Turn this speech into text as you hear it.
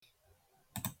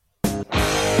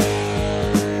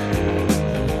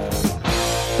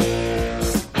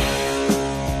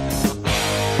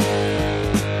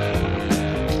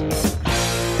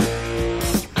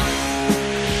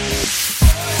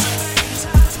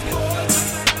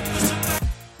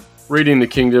Raiding the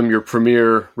Kingdom, your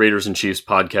premier Raiders and Chiefs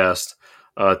podcast.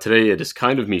 Today it is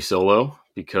kind of me solo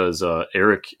because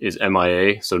Eric is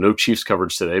MIA, so no Chiefs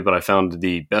coverage today, but I found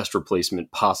the best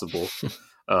replacement possible.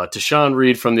 Tashawn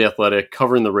Reed from The Athletic,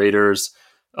 covering the Raiders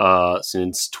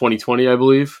since 2020, I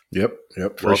believe. Yep.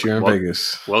 First year in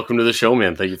Vegas. Welcome to the show,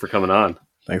 man. Thank you for coming on.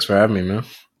 Thanks for having me, man.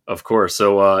 Of course.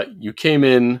 So you came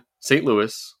in St.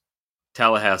 Louis,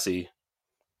 Tallahassee,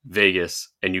 Vegas,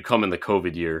 and you come in the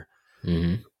COVID year.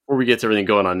 Mm-hmm. Before we get to everything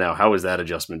going on now, how has that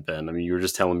adjustment been? I mean, you were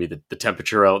just telling me that the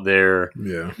temperature out there,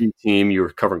 new team, you were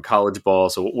covering college ball.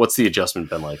 So what's the adjustment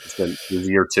been like? It's been a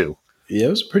year or two. Yeah, it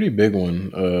was a pretty big one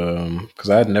because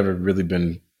I had never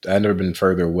been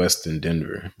further west than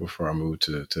Denver before I moved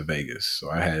to Vegas. So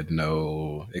I had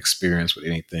no experience with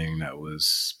anything that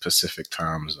was Pacific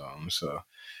time zone. So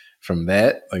from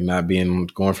that, like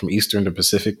going from Eastern to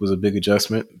Pacific was a big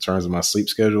adjustment in terms of my sleep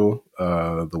schedule.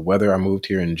 The weather, I moved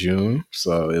here in June,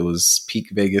 so it was peak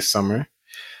Vegas summer.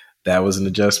 That was an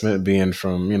adjustment being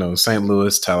from, St.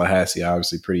 Louis, Tallahassee,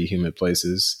 obviously pretty humid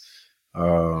places.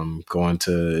 Going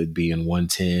to being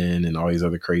 110 and all these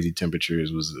other crazy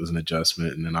temperatures was an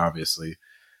adjustment. And then obviously,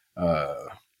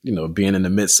 being in the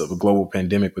midst of a global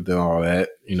pandemic within all that,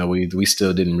 we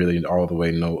still didn't really all the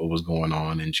way know what was going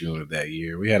on in June of that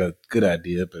year. We had a good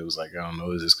idea, but it was like, I don't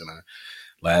know, is this going to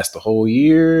last the whole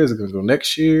year? Is it going to go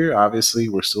next year? Obviously,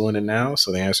 we're still in it now.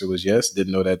 So the answer was yes.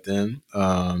 Didn't know that then.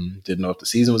 Didn't know if the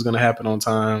season was going to happen on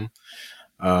time.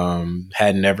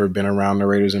 Had never been around the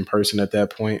Raiders in person at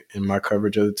that point in my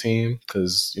coverage of the team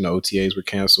because, OTAs were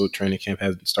canceled. Training camp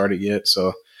hasn't started yet.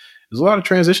 So there's a lot of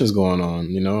transitions going on,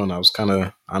 and I was kind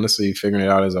of honestly figuring it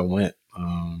out as I went.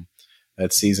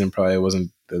 That season probably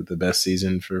wasn't the best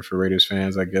season for Raiders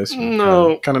fans, I guess.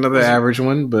 No. Kind of another average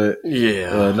one, but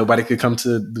yeah, nobody could come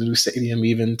to the new stadium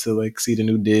even to see the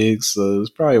new digs. So it was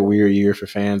probably a weird year for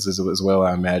fans as well,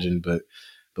 I imagine. But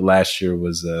the last year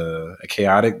was a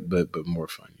chaotic but more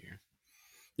fun year.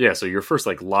 Yeah, so your first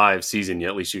live season,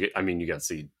 at least you got to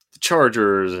see the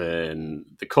Chargers and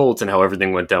the Colts and how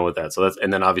everything went down with that. So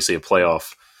and then obviously a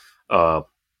playoff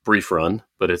brief run,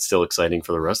 but it's still exciting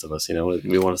for the rest of us.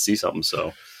 We want to see something.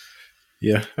 So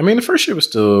yeah, I mean the first year was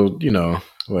still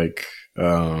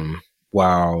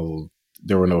while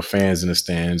there were no fans in the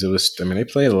stands, it was. I mean they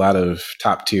played a lot of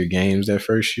top tier games that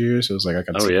first year, so it was like I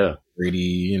could see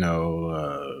Brady,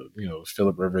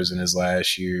 Phillip Rivers in his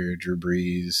last year, Drew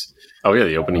Brees. Oh yeah,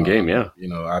 the opening game, yeah.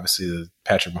 Obviously the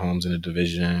Patrick Mahomes in the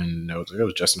division. It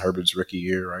was Justin Herbert's rookie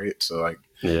year, right? So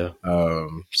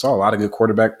saw a lot of good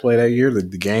quarterback play that year. The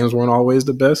games weren't always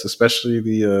the best, especially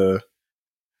the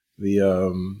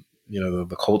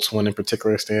Colts one in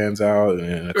particular stands out,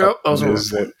 and a couple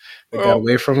that got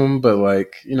away from them.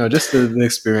 But just the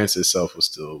experience itself was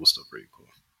still pretty cool.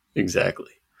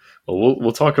 Exactly. Well,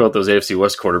 we'll talk about those AFC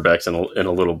West quarterbacks in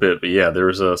a little bit, but yeah,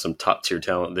 there's some top tier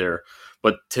talent there.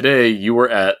 But today you were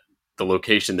at the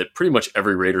location that pretty much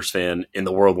every Raiders fan in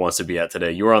the world wants to be at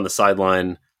today. You were on the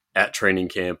sideline at training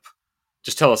camp.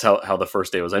 Just tell us how the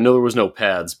first day was. I know there was no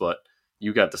pads, but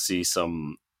you got to see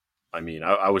some. I mean,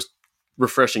 I was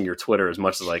refreshing your Twitter as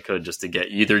much as I could just to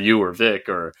get either you or Vic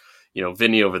or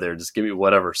Vinny over there. Just give me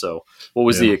whatever. So, what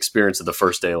was the experience of the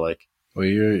first day like? Well,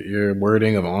 your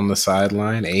wording of on the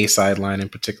sideline, a sideline in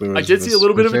particular. I did see a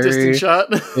little bit of a distant shot.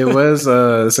 It was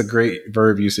it's a great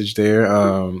verb usage there.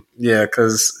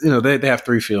 Because they have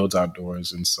 3 fields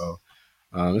outdoors, and so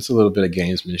it's a little bit of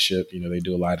gamesmanship. They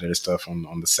do a lot of their stuff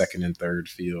on the second and third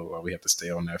field while we have to stay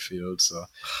on that field. So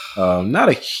not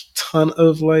a ton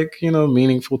of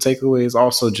meaningful takeaways.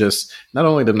 Also, just not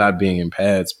only them not being in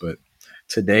pads, but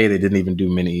today they didn't even do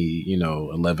many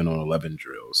 11 on 11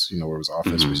 drills. Where it was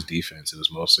offense versus defense. It was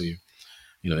mostly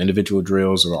individual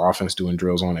drills, or the offense doing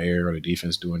drills on air, or the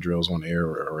defense doing drills on air,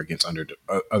 or against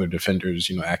other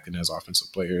defenders. Acting as offensive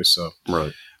players. So right.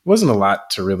 It wasn't a lot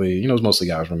to really, it was mostly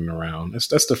guys running around.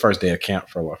 That's the first day of camp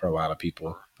for a lot of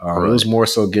people. Right. It was more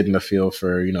so getting a feel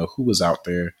for, who was out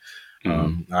there.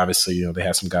 Obviously, they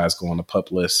had some guys go on the PUP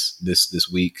list this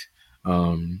week,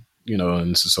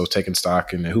 and so taking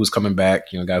stock and who was coming back,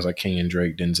 guys like Kenyon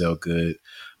Drake, Denzel Good.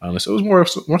 So it was more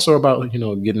so about,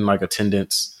 getting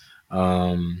attendance,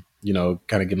 kind of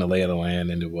getting a lay of the land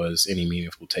than it was any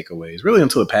meaningful takeaways really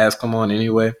until the pads come on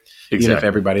anyway. Exactly. Even if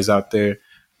everybody's out there.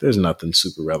 There's nothing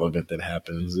super relevant that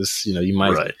happens. This, you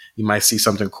might see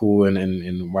something cool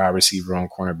in wide receiver on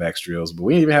cornerbacks drills, but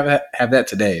we didn't even have that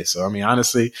today. So I mean,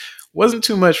 honestly, wasn't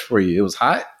too much for you. It was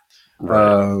hot.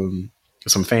 Right.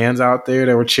 Some fans out there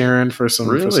that were cheering for some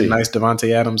nice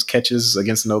Devontae Adams catches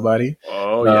against nobody.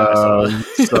 Oh yeah, I saw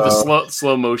the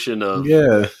slow motion of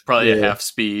probably a half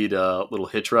speed little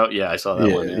hitch route. Yeah, I saw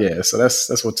that one. Yeah. So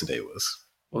that's what today was.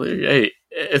 Well, hey,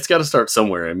 it's got to start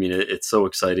somewhere. I mean, it's so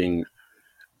exciting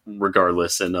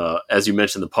regardless. And as you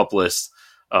mentioned, the pup list,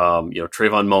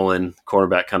 Trayvon Mullen,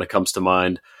 cornerback, kind of comes to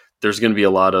mind. There's going to be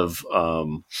a lot of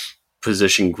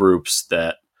position groups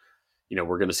that,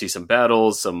 we're going to see some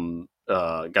battles, some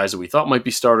guys that we thought might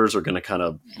be starters are going to kind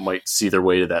of might see their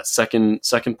way to that second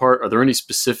part. Are there any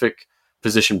specific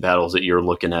position battles that you're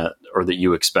looking at or that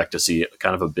you expect to see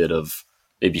kind of a bit of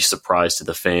maybe surprise to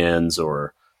the fans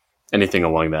or anything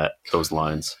along those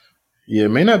lines? Yeah,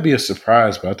 it may not be a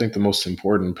surprise, but I think the most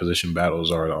important position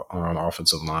battles are on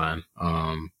offensive line.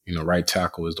 Right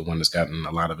tackle is the one that's gotten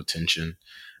a lot of attention.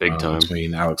 Big time.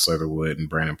 Between Alex Leatherwood and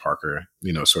Brandon Parker,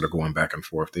 sort of going back and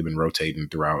forth. They've been rotating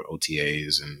throughout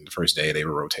OTAs, and the first day they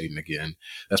were rotating again.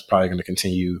 That's probably going to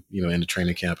continue, in the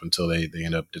training camp until they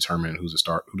end up determining who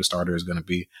the starter is going to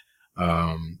be.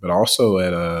 But also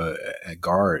at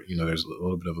guard, there's a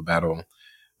little bit of a battle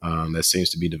that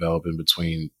seems to be developing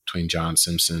between John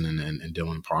Simpson and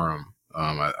Dylan Parham.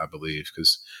 I believe,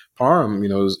 because Parham,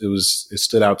 it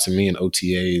stood out to me in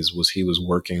OTAs was he was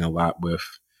working a lot with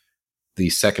the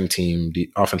second team, the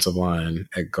offensive line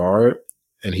at guard,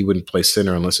 and he wouldn't play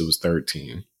center unless it was third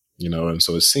team, and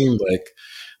so it seemed like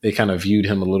they kind of viewed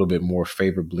him a little bit more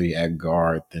favorably at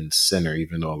guard than center,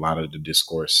 even though a lot of the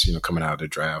discourse, coming out of the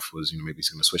draft was, maybe he's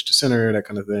going to switch to center, that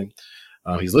kind of thing.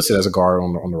 He's listed as a guard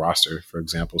on the roster, for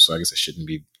example, so I guess it shouldn't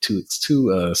be too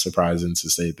surprising to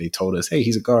say they told us, hey,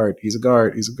 he's a guard,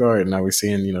 and now we're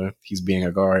seeing, he's being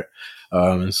a guard.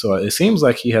 And so it seems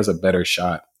like he has a better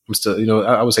shot. I'm still,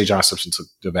 I would say John Simpson took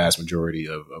the vast majority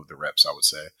of the reps, I would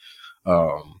say.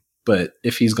 But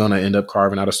if he's going to end up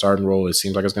carving out a starting role, it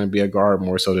seems like it's going to be a guard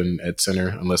more so than at center,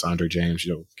 unless Andre James,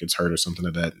 gets hurt or something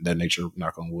of that nature,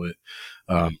 knock on wood.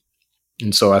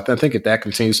 And so I think if that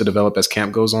continues to develop as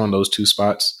camp goes on, those two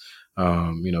spots,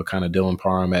 kind of Dylan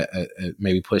Parham at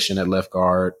maybe pushing at left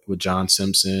guard with John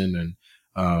Simpson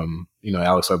and,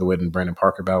 Alex Leatherwood and Brandon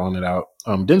Parker battling it out.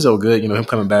 Denzel Good, him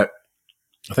coming back,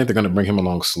 I think they're going to bring him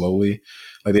along slowly.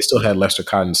 Like they still had Lester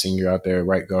Cotton Sr. out there,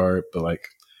 right guard, but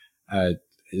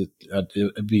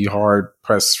it'd be hard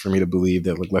pressed for me to believe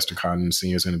that Lester Cotton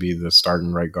Sr. is going to be the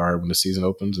starting right guard when the season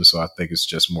opens. And so I think it's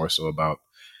just more so about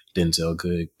Denzel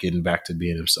Good getting back to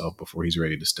being himself before he's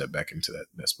ready to step back into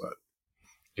that spot.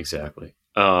 Exactly.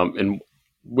 And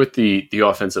with the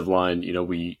offensive line,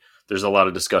 there's a lot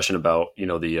of discussion about,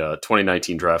 the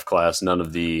 2019 draft class. None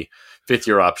of the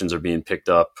fifth-year options are being picked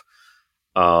up.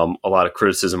 A lot of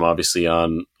criticism, obviously,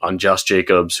 on Josh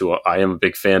Jacobs, who I am a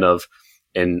big fan of.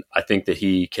 And I think that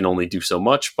he can only do so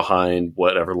much behind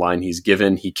whatever line he's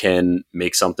given. He can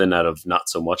make something out of not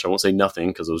so much. I won't say nothing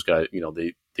because those guys,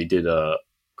 they did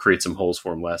create some holes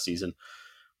for him last season.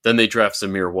 Then they draft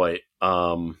Zamir White.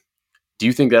 Do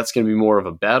you think that's going to be more of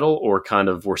a battle or kind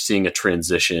of we're seeing a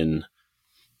transition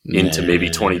into maybe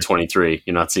 2023?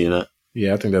 You're not seeing that?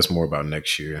 Yeah, I think that's more about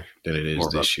next year than it is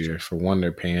this year. For one,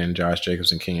 they're paying Josh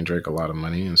Jacobs and Kenyon Drake a lot of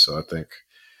money. And so I think,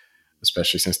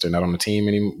 especially since they're not on the team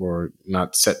anymore, or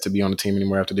not set to be on the team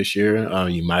anymore after this year,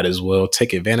 you might as well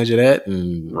take advantage of that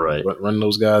and run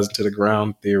those guys to the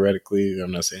ground, theoretically.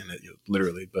 I'm not saying that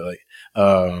literally, but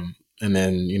and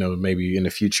then, maybe in the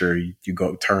future, you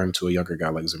go turn to a younger guy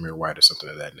like Zamir White or something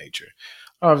of that nature.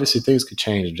 Obviously, things could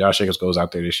change. If Josh Jacobs goes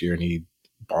out there this year and he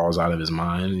balls out of his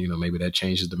mind, maybe that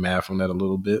changes the math on that a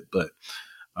little bit. But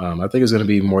I think it's going to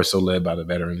be more so led by the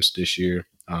veterans this year.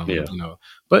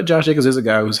 But Josh Jacobs is a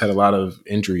guy who's had a lot of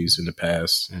injuries in the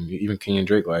past, and even Kenyon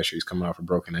Drake last year, he's coming off a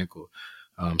broken ankle.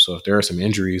 So if there are some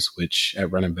injuries, which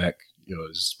at running back,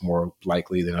 is more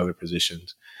likely than other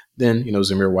positions, then,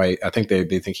 Zamir White, I think they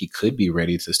think he could be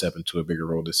ready to step into a bigger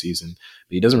role this season,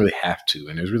 but he doesn't really have to.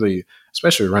 And there's really,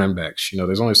 especially running backs,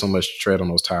 there's only so much tread on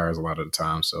those tires a lot of the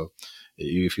time. So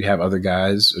if you have other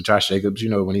guys, Josh Jacobs,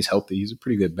 when he's healthy, he's a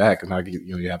pretty good back. And not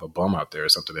you have a bum out there or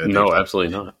something. No,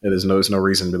 absolutely not. There's no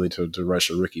reason really to rush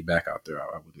a rookie back out there,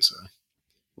 I wouldn't say.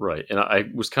 Right. And I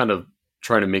was kind of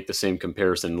trying to make the same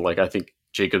comparison. Like, I think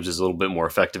Jacobs is a little bit more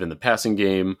effective in the passing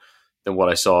game than what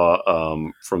I saw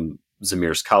from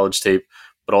Zamir's college tape.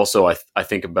 But also I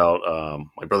think about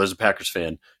my brother's a Packers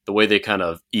fan, the way they kind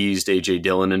of eased A.J.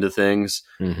 Dillon into things.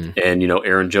 Mm-hmm. And,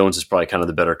 Aaron Jones is probably kind of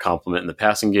the better complement in the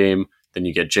passing game. Then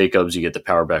you get Jacobs, you get the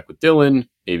power back with Dillon.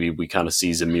 Maybe we kind of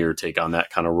see Zamir take on that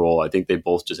kind of role. I think they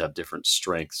both just have different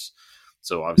strengths.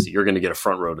 So obviously you're going to get a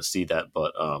front row to see that.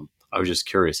 But I was just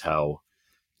curious how,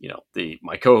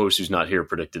 my co-host who's not here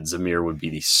predicted Zamir would be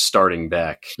the starting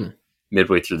back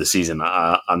midway through the season.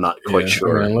 I'm not quite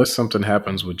sure. Unless something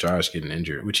happens with Josh getting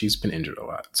injured, which he's been injured a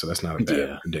lot. So that's not a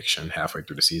bad prediction. Halfway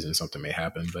through the season, something may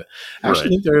happen. But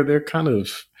actually, they're kind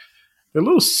of – they're a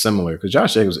little similar because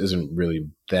Josh Jacobs isn't really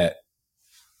that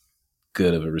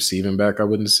good of a receiving back, I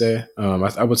wouldn't say.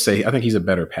 I would say I think he's a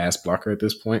better pass blocker at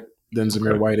this point than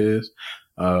Zamir Okay. White is.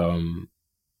 Um,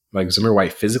 like Zamir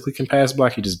White physically can pass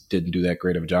block. He just didn't do that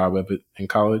great of a job of it in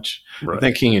college. I Right.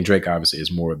 think Kenyon Drake obviously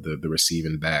is more of the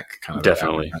receiving back, kind of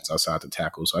Definitely. that's outside the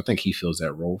tackle. So I think he fills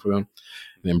that role for them.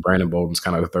 And then Brandon Bolden's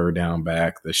kind of the third down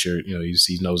back. The shirt,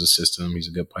 he knows the system. He's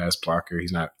a good pass blocker.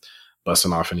 He's not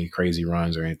busting off any crazy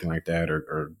runs or anything like that,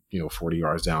 or 40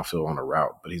 yards downfield on a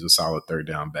route, but he's a solid third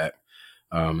down back.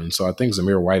 And so I think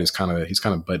Zamir White is he's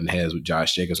kind of butting heads with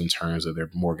Josh Jacobs in terms of there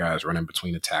are more guys running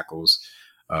between the tackles.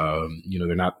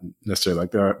 They're not necessarily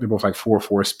like they're both like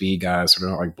 4.4 speed guys, so they're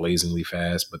not like blazingly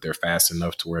fast, but they're fast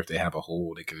enough to where if they have a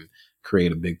hole, they can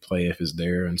create a big play if it's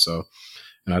there. And so,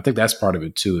 I think that's part of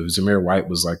it too. If Zamir White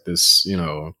was like this,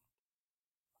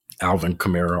 Alvin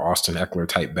Kamara, Austin Eckler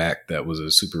type back that was a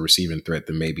super receiving threat,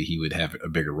 then maybe he would have a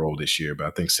bigger role this year. But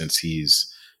I think since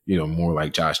he's, more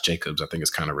like Josh Jacobs, I think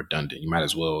it's kind of redundant. You might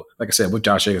as well, like I said, with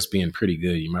Josh Jacobs being pretty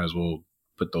good, you might as well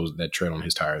put that tread on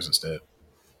his tires instead.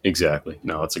 Exactly.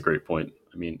 No, that's a great point.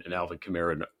 I mean, an Alvin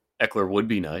Kamara and Eckler would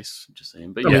be nice. Just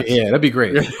saying, but yeah, that'd be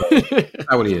great. That's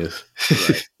not what he is.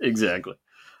 Right. Exactly.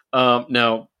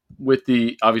 Now, with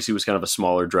obviously it was kind of a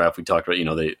smaller draft. We talked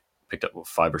about, they picked up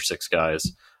 5 or 6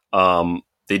 guys.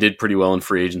 They did pretty well in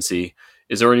free agency.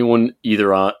 Is there anyone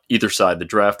either on either side, the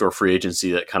draft or free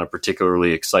agency, that kind of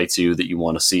particularly excites you that you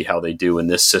want to see how they do in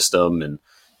this system? And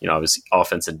obviously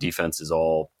offense and defense it's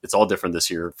all different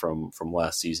this year from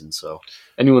last season. So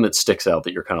anyone that sticks out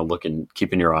that you're kind of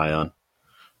keeping your eye on?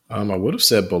 I would have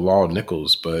said Bilal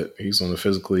Nichols, but he's on the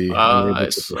physically unable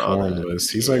to perform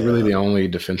list. He's like really the only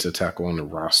defensive tackle on the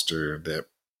roster that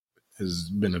has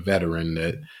been a veteran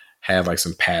that had like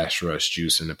some pass rush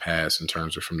juice in the past in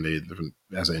terms of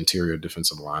as an interior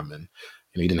defensive lineman.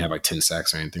 He didn't have like 10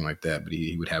 sacks or anything like that, but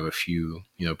he would have a few,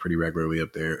 pretty regularly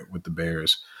up there with the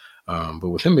Bears. But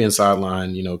with him being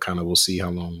sidelined, kind of we'll see how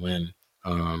long when.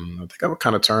 I think I would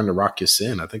kind of turn to Rock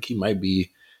Ya-Sin. I think he might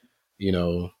be,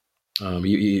 even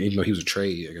though he was a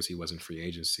trade, I guess he wasn't free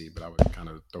agency, but I would kind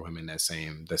of throw him in that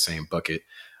same bucket.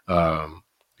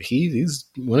 He's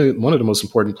one of the most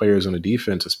important players on the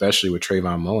defense, especially with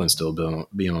Trayvon Mullen still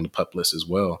being on the PUP list as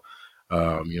well.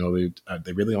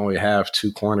 They really only have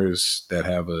 2 corners that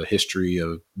have a history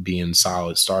of being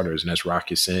solid starters, and that's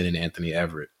Rock Ya-Sin and Anthony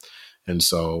Everett. And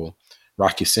so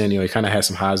Rock Ya-Sin, he kind of has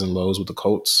some highs and lows with the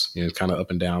Colts, kind of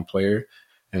up and down player.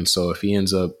 And so if he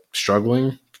ends up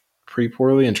struggling pretty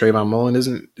poorly and Trayvon Mullen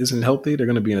isn't healthy, they're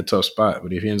going to be in a tough spot.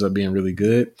 But if he ends up being really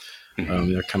good,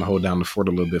 they'll kind of hold down the fort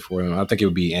a little bit for him. I think it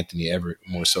would be Anthony Everett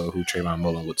more so who Trayvon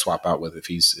Mullen would swap out with if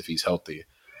he's healthy.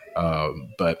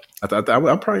 But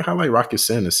I'll probably highlight Rock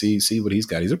Ya-Sin to see what he's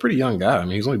got. He's a pretty young guy. I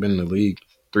mean, he's only been in the league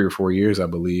 3 or 4 years, I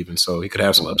believe, and so he could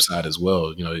have some upside as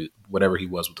well. Whatever he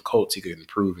was with the Colts, he could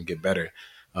improve and get better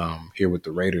here with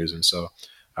the Raiders. And so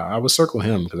I would circle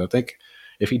him because I think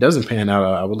if he doesn't pan out,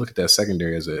 I would look at that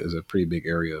secondary as a pretty big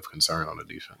area of concern on the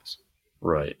defense.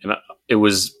 Right. And it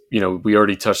was, we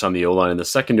already touched on the O-line, and the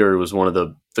secondary was one of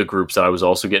the groups that I was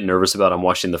also getting nervous about. I'm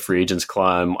watching the free agents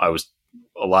climb.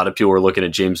 A lot of people were looking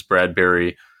at James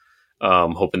Bradbury,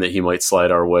 hoping that he might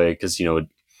slide our way because,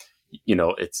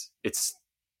 it's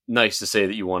nice to say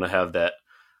that you want to have that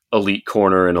elite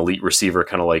corner and elite receiver,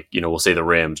 kind of like, we'll say the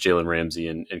Rams, Jalen Ramsey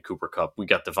and Cooper Kupp. We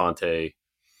got Devontae.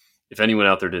 If anyone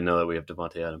out there didn't know that, we have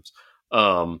Devontae Adams.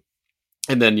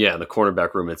 And then, the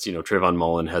cornerback room, it's, Trayvon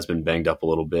Mullen has been banged up a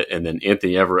little bit. And then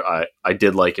Anthony Everett, I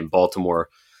did like in Baltimore.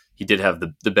 He did have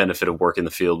the benefit of working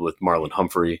the field with Marlon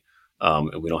Humphrey.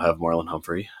 And we don't have Marlon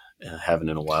Humphrey, haven't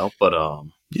in a while. But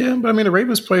yeah, but I mean, the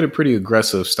Ravens played a pretty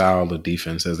aggressive style of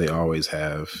defense as they always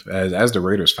have, as the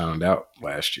Raiders found out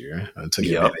last year, took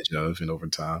advantage of in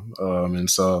overtime. And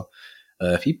so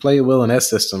if he played well in that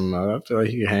system, I feel like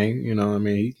he could hang. It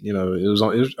was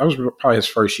probably his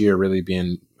first year really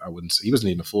being. I wouldn't say he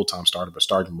wasn't even a full-time starter, but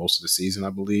starting most of the season,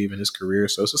 I believe, in his career.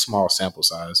 So it's a small sample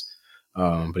size.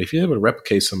 But if you're able to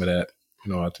replicate some of that, I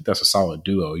think that's a solid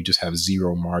duo. You just have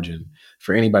zero margin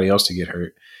for anybody else to get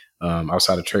hurt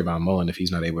outside of Trayvon Mullen if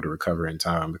he's not able to recover in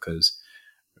time. Because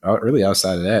really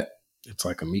outside of that, it's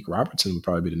like Amik Robertson would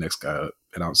probably be the next guy up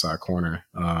at outside corner.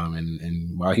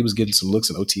 And while he was getting some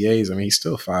looks at OTAs, I mean, he's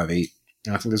still 5'8".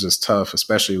 And I think this is tough,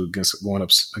 especially going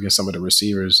up against some of the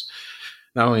receivers,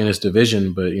 not only in this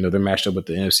division, but they're matched up with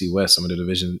the NFC West. Some of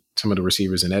the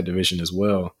receivers in that division as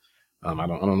well. I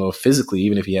don't know if physically,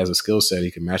 even if he has a skill set,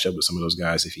 he can match up with some of those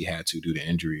guys if he had to due to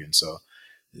injury. And so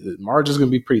the margin's going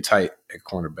to be pretty tight at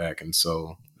cornerback. And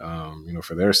so,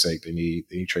 for their sake, they need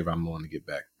Trayvon Mullen to get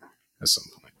back at some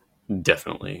point.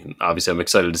 Definitely. And obviously, I'm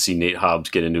excited to see Nate Hobbs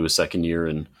get into his second year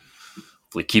and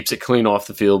hopefully keeps it clean off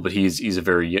the field. But he's a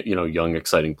very young,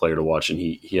 exciting player to watch, and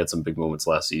he had some big moments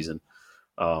last season.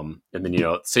 And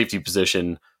then safety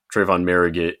position, Trayvon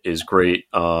Merritt is great.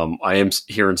 I am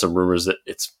hearing some rumors that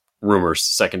it's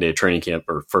second day of training camp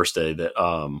or first day that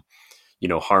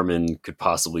Harmon could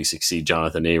possibly succeed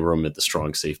Jonathan Abram at the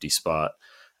strong safety spot.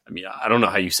 I mean, I don't know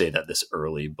how you say that this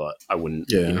early, but I wouldn't.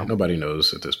 Yeah, nobody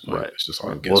knows at this point. Right. It's just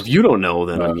all guess. Well, if you don't know,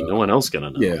 then no one else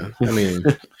gonna know. Yeah, I mean,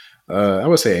 I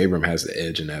would say Abram has the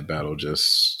edge in that battle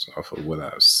just off of what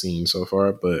I've seen so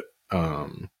far. But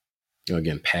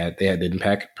again, they didn't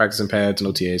practice in pads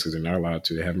and OTAs because they're not allowed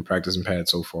to. They haven't practiced in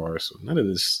pads so far, so none of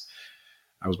this.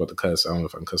 I was about to cuss. I don't know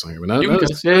if I can cuss on here, but none of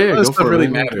this stuff really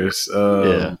matters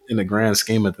in the grand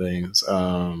scheme of things.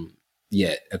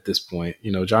 Yet at this point,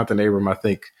 Jonathan Abram, I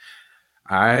think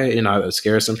it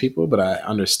scares some people, but I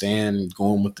understand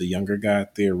going with the younger guy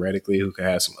theoretically who could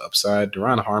have some upside.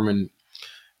 Duron Harmon,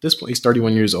 at this point, he's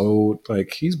 31 years old.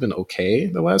 Like, he's been okay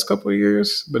the last couple of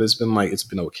years, but it's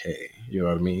been okay. You know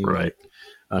what I mean? Right.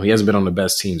 He hasn't been on the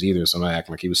best teams either, so I'm not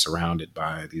acting like he was surrounded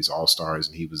by these all-stars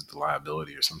and he was the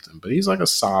liability or something. But he's like a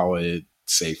solid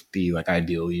safety, like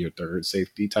ideally your third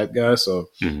safety type guy. So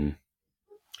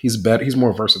he's better. He's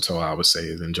more versatile, I would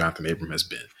say, than Jonathan Abram has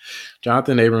been.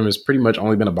 Jonathan Abram has pretty much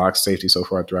only been a box safety so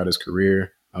far throughout his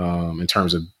career in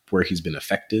terms of where he's been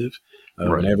effective.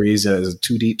 Whenever he's a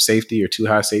too deep safety or too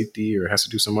high safety or has to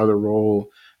do some other role,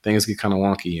 things get kind of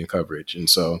wonky in coverage. And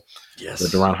so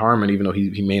with Duron Harmon, even though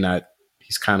he may not,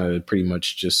 he's kind of pretty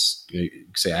much just you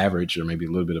could say average or maybe a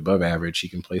little bit above average. He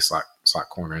can play slot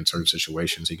corner in certain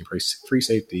situations. He can play free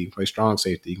safety, he can play strong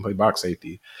safety, he can play box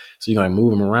safety. So you can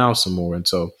move him around some more. And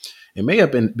so it may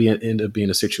end up being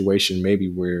a situation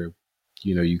maybe where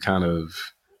you kind of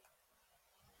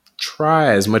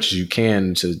try as much as you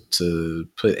can to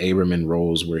put Abram in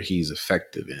roles where he's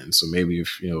effective in. So maybe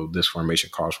if this formation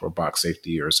calls for a box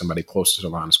safety or somebody close to the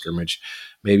line of scrimmage,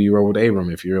 maybe you roll with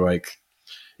Abram. If you're like,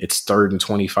 it's 3rd and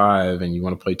 25 and you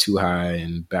want to play too high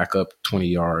and back up 20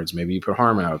 yards, maybe you put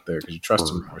Harmon out there because you trust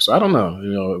him more. So I don't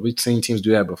know. We've seen teams do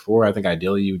that before. I think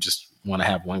ideally you just want to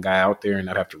have one guy out there and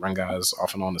not have to run guys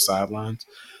off and on the sidelines.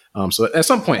 So at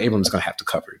some point, Abram's going to have to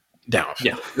cover down.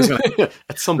 Yeah.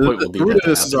 At some point,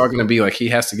 this is all going to be like he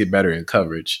has to get better in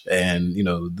coverage. And,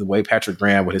 the way Patrick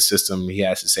ran with his system, he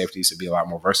has his safeties to be a lot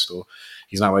more versatile.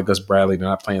 He's not like Gus Bradley. They're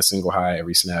not playing single high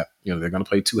every snap. They're going to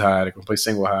play too high. They're going to play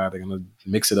single high. They're going to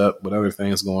mix it up with other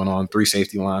things going on, 3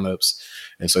 safety lineups.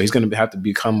 And so he's going to have to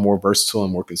become more versatile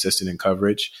and more consistent in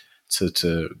coverage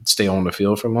to stay on the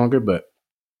field for longer. But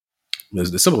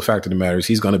the simple fact of the matter is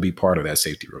he's going to be part of that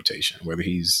safety rotation, whether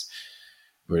it's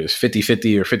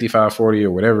 50-50 or 55-40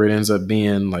 or whatever it ends up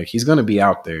being. Like, he's going to be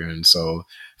out there. And so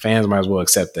fans might as well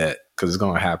accept that because it's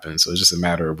going to happen. So it's just a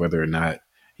matter of whether or not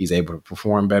he's able to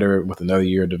perform better with another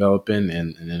year of developing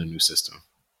and in a new system.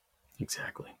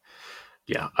 Exactly.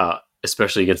 Yeah.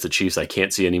 Especially against the Chiefs, I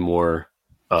can't see any more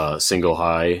single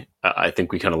high. I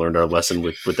think we kind of learned our lesson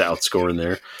with the outscoring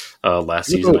there last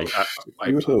season.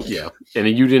 Yeah. And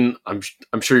you didn't,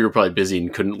 I'm sure you were probably busy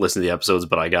and couldn't listen to the episodes,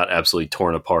 but I got absolutely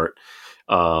torn apart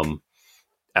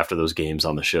after those games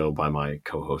on the show by my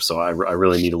co-host. So I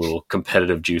really need a little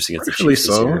competitive juice against the Chiefs.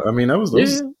 So I mean, it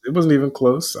wasn't even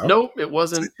close. Nope, it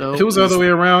wasn't. No, if it was the other way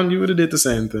around, you would have did the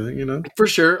same thing, for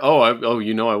sure. I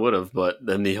would have. But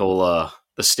then the whole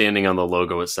the standing on the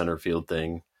logo at center field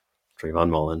thing, Trayvon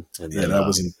Mullen, and then, that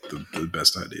wasn't the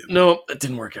best idea. No, it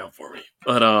didn't work out for me.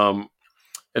 But and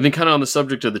then kind of on the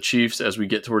subject of the Chiefs as we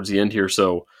get towards the end here,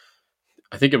 so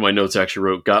I think in my notes I actually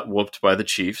wrote got whooped by the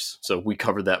Chiefs, so we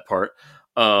covered that part.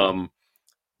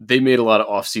 They made a lot of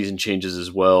offseason changes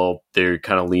as well. They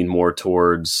kind of lean more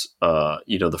towards,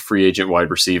 the free agent wide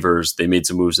receivers. They made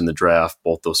some moves in the draft.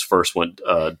 Both those first went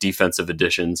defensive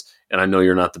additions. And I know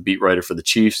you're not the beat writer for the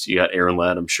Chiefs. You got Aaron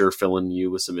Ladd, I'm sure, filling you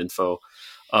with some info.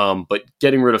 But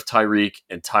getting rid of Tyreek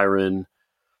and Tyron,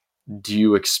 do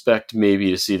you expect maybe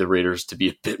to see the Raiders to be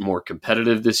a bit more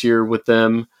competitive this year with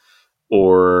them?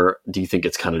 Or do you think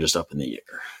it's kind of just up in the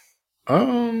air?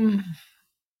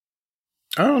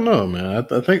 I don't know, man.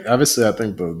 I think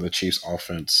the Chiefs'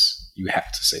 offense, you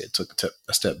have to say it took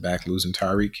a step back losing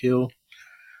Tyreek Hill.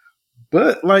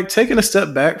 But like taking a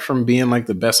step back from being like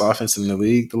the best offense in the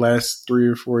league the last 3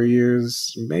 or 4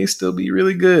 years may still be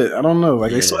really good. I don't know.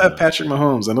 Like they still have Patrick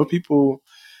Mahomes. I know people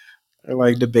are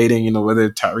like debating, whether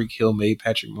Tyreek Hill made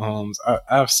Patrick Mahomes.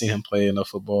 I've seen him play enough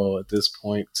football at this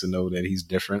point to know that he's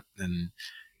different than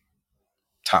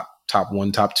top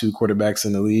 1, top 2 quarterbacks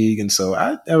in the league. And so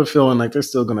I have a feeling like they're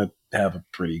still going to have a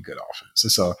pretty good offense.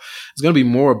 And so it's going to be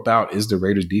more about, is the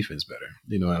Raiders defense better?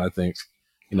 And I think,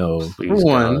 for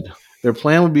one, Their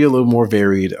plan would be a little more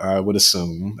varied, I would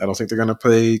assume. I don't think they're going to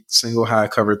play single high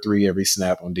cover 3 every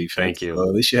snap on defense. Thank you. So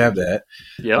at least you have that.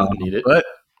 Yeah, need it. But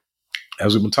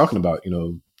as we've been talking about,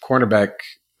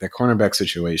 that cornerback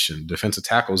situation, defensive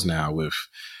tackles now with,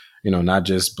 not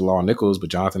just Bilal Nichols,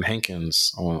 but Jonathan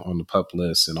Hankins on the PUP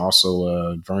list, and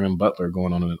also Vernon Butler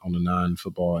going on the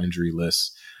non-football injury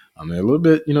list. They're a little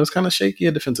bit, it's kind of shaky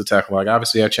at defensive tackle. Like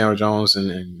obviously, you have Chandler Jones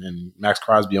and Max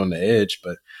Crosby on the edge,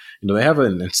 but they have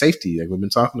a safety, like we've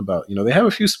been talking about. They have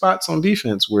a few spots on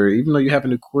defense where even though you have a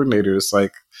new coordinator, it's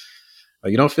like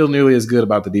you don't feel nearly as good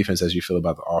about the defense as you feel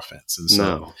about the offense. And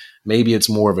so maybe it's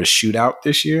more of a shootout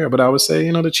this year, but I would say,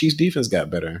 the Chiefs defense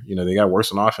got better. They got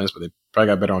worse on offense, but they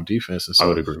probably got better on defense. And so I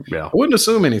would agree. Yeah. I wouldn't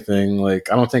assume anything.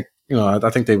 Like, I don't think,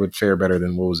 I think they would fare better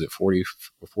than, what was it, 40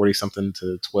 something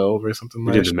to 12 or something.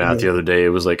 We did the math the other day. It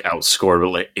was like outscored,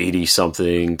 but like 80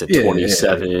 something to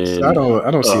 27. Yeah. So I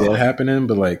don't see that happening,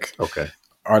 but like, okay.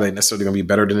 Are they necessarily going to be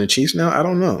better than the Chiefs now? I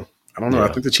don't know. Yeah.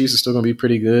 I think the Chiefs are still going to be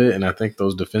pretty good, and I think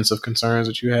those defensive concerns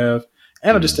that you have,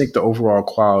 and I just think the overall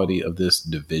quality of this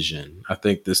division. I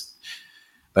think this,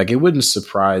 like, it wouldn't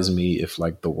surprise me if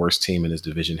like the worst team in this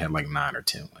division had like 9 or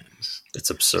 10 wins. It's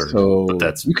absurd. So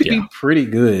but you could be pretty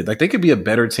good. Like they could be a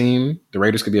better team. The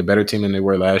Raiders could be a better team than they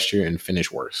were last year and finish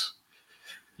worse.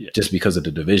 Yeah. Just because of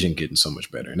the division getting so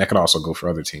much better, and that could also go for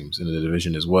other teams in the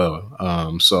division as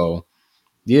well. So.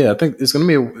 Yeah, I think it's going to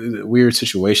be a weird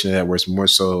situation where it's more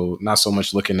so not so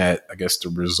much looking at, I guess, the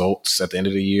results at the end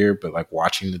of the year, but like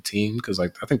watching the team, because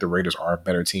like I think the Raiders are a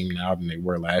better team now than they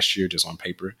were last year, just on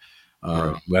paper.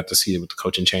 Right. We'll have to see with the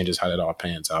coaching changes how that all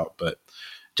pans out, but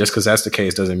just because that's the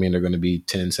case doesn't mean they're going to be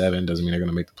 10-7, doesn't mean they're going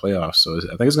to make the playoffs. So I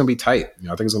think it's going to be tight. I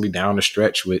think it's going to be down the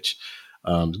stretch, which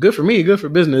is good for me, good for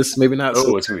business. Maybe not. It's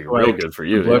going to be real good for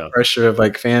you. Blood pressure of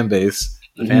like fan base.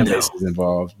 The fan base is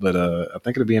involved, but I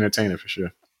think it'll be entertaining for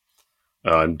sure.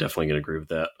 I'm definitely going to agree with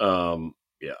that.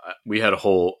 We had a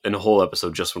whole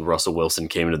episode just when Russell Wilson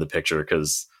came into the picture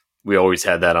because we always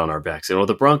had that on our backs.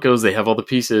 The Broncos, they have all the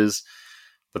pieces,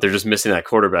 but they're just missing that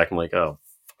quarterback. I'm like, oh,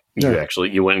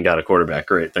 you went and got a quarterback.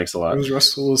 Great, thanks a lot. It was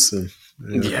Russell Wilson.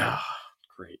 Yeah,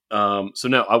 great. So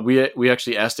now we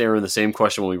actually asked Aaron the same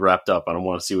question when we wrapped up. I don't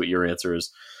want to see what your answer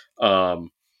is.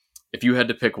 If you had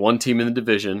to pick one team in the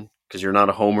division, because you're not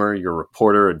a homer, you're a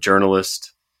reporter, a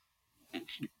journalist,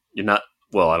 you're not.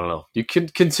 Well, I don't know. You can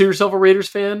consider yourself a Raiders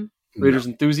fan? Raiders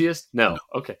enthusiast? No.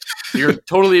 Okay. You're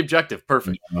totally objective.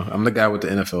 Perfect. No, I'm the guy with the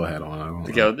NFL hat on.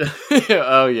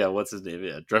 Oh, yeah. What's his name?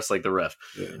 Yeah. Dressed like the ref.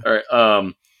 Yeah. All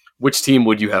right. Which team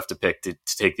would you have to pick to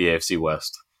take the AFC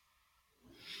West?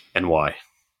 And why?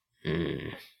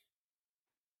 Man,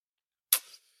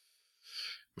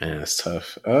 that's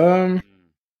tough.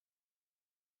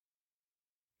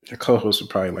 Your co-host would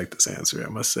probably like this answer, I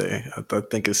must say. I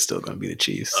think it's still going to be the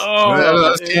Chiefs.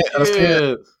 I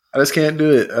just can't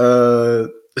do it.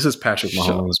 This is Patrick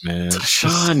Mahomes, man.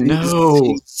 Sean,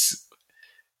 no.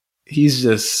 He's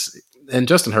just, and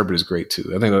Justin Herbert is great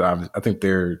too. I think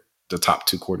they're the top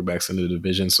 2 quarterbacks in the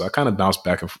division. So I kind of bounce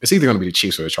back and forth. It's either going to be the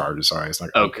Chiefs or the Chargers. Sorry, it's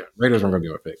like okay. Raiders aren't going to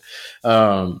be my pick.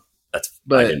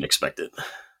 I didn't expect it.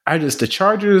 The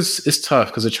Chargers is tough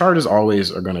because the Chargers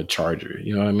always are going to charge you.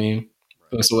 You know what I mean?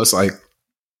 So it's like,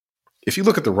 if you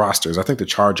look at the rosters, I think the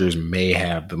Chargers may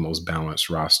have the most balanced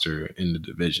roster in the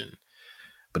division.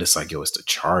 But it's like, it's the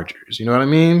Chargers. You know what I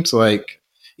mean? So like,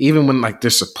 even when like they're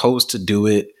supposed to do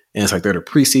it, and it's like they're the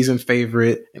preseason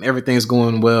favorite, and everything's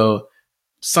going well,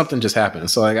 something just happened.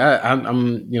 So like,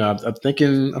 I'm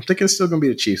thinking it's still gonna be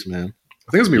the Chiefs, man.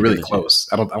 I think it's gonna be really close.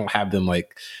 I don't have them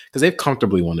like, because they've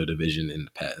comfortably won the division in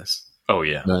the past. Oh,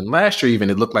 yeah. And last year, even,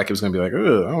 it looked like it was going to be like,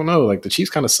 I don't know, like the Chiefs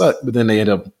kind of suck, but then they end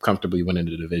up comfortably winning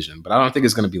the division. But I don't think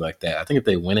it's going to be like that. I think if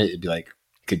they win it, it'd be like,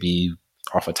 it could be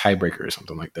off a tiebreaker or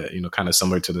something like that, kind of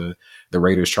similar to the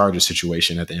Raiders-Chargers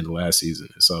situation at the end of last season.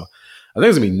 So I think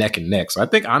it's going to be neck and neck. So I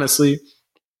think, honestly,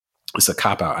 it's a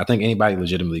cop-out. I think anybody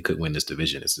legitimately could win this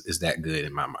division. It's that good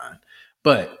in my mind.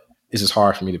 But it's just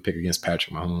hard for me to pick against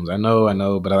Patrick Mahomes. I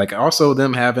know, but I like also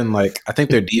them having like, I think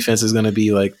their defense is going to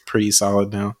be like pretty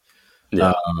solid now.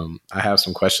 Yeah. I have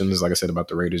some questions, like I said, about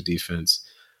the Raiders defense.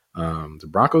 The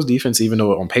Broncos defense, even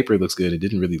though on paper it looks good, it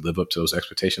didn't really live up to those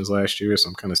expectations last year. So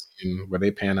I'm kind of seeing where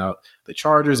they pan out. The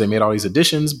Chargers, they made all these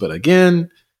additions, but again,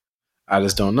 I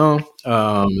just don't know.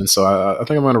 And so I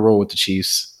think I'm going to roll with the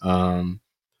Chiefs.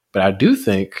 But I do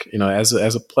think, as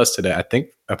a plus to that, I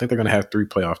think they're going to have 3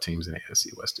 playoff teams in the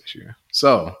AFC West this year.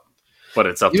 So But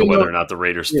it's up to Even whether though, or not the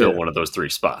Raiders yeah, fill one of those 3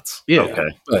 spots. yeah. Okay.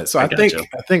 But so I I think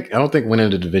gotcha. I don't think winning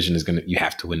the division is gonna. You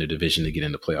have to win the division to get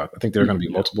into playoff. I think there are going to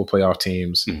be multiple playoff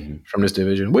teams from this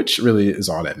division, which really is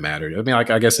all that mattered. I mean, like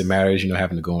I guess it matters,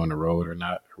 having to go on the road or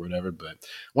not or whatever. But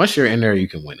once you're in there, you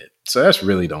can win it. So that's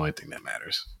really the only thing that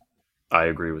matters. I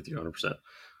agree with you 100%.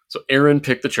 So Aaron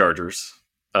picked the Chargers.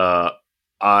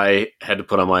 I had to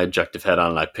put on my objective hat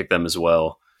on, and I picked them as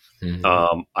well.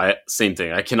 Same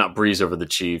thing. I cannot breeze over the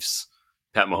Chiefs.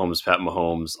 Pat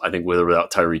Mahomes. I think with or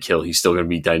without Tyreek Hill, he's still going to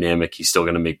be dynamic. He's still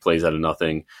going to make plays out of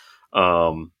nothing.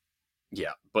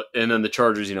 Yeah. And then the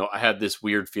Chargers, I had this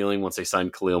weird feeling once they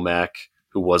signed Khalil Mack,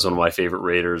 who was one of my favorite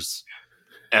Raiders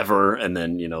ever. And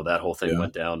then, that whole thing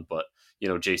went down. But,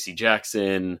 JC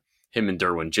Jackson, him and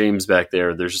Derwin James back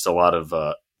there, there's just a lot of,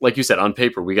 like you said, on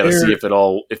paper, we got to see if it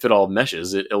all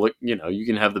meshes. You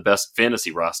can have the best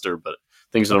fantasy roster, but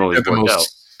things don't always work out.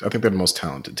 I think they're the most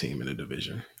talented team in the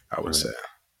division, I would say.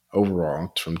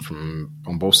 Overall, from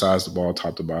on both sides of the ball,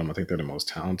 top to bottom, I think they're the most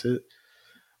talented.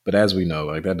 But as we know,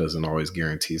 like that doesn't always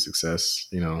guarantee success,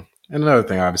 And another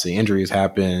thing, obviously, injuries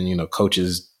happen.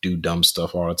 Coaches do dumb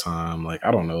stuff all the time. Like,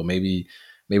 I don't know, maybe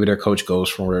their coach goes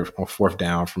for a 4th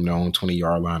down from their own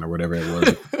 20-yard line or whatever it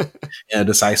was in a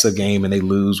decisive game and they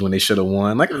lose when they should have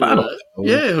won. Like, I don't know.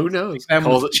 Yeah, who knows?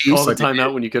 Call the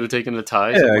timeout when you could have taken a tie.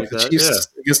 Yeah, like the Chiefs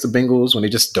against the Bengals when they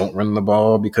just don't run the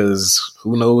ball because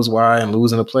who knows why and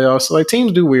lose in the playoffs. So, like,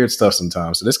 teams do weird stuff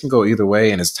sometimes. So this can go either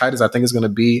way. And as tight as I think it's going to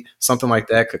be, something like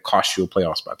that could cost you a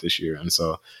playoff spot this year. And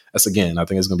so that's, again, I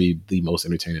think it's going to be the most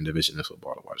entertaining division in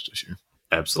football to watch this year.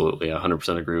 Absolutely. I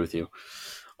 100% agree with you.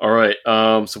 All right.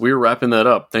 So we're wrapping that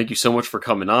up. Thank you so much for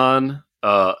coming on.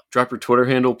 Drop your Twitter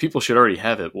handle. People should already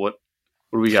have it. What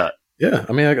do we got? Yeah.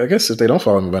 I mean, I guess if they don't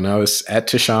follow me by now, it's at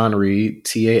Tashan Reed,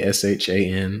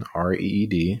 TASHANREED.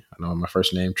 I know my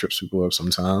first name trips people up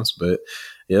sometimes, but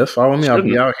yeah, follow me. I'll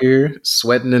be out here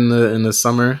sweating in the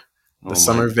summer,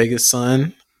 summer Vegas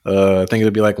sun. I think it'll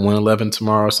be like 111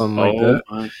 tomorrow or something like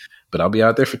that. But I'll be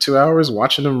out there for 2 hours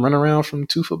watching them run around from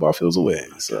 2 football fields away.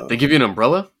 So they give you an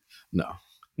umbrella?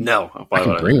 No, I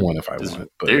can bring one if I want.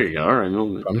 But there you go. All right,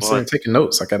 I'm saying taking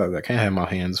notes. I can't have my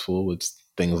hands full with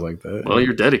things like that. Well,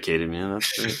 you're dedicated, man.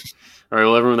 That's great. All right,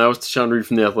 well, everyone, that was Tashan Reed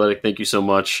from The Athletic. Thank you so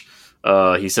much.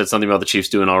 He said something about the Chiefs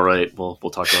doing all right. We'll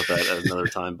talk about that at another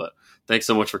time. But thanks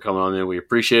so much for coming on, man. We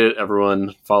appreciate it.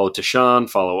 Everyone, follow Tashan,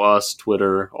 follow us,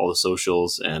 Twitter, all the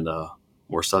socials, and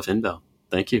more stuff inbound.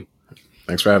 Thank you.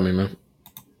 Thanks for having me, man.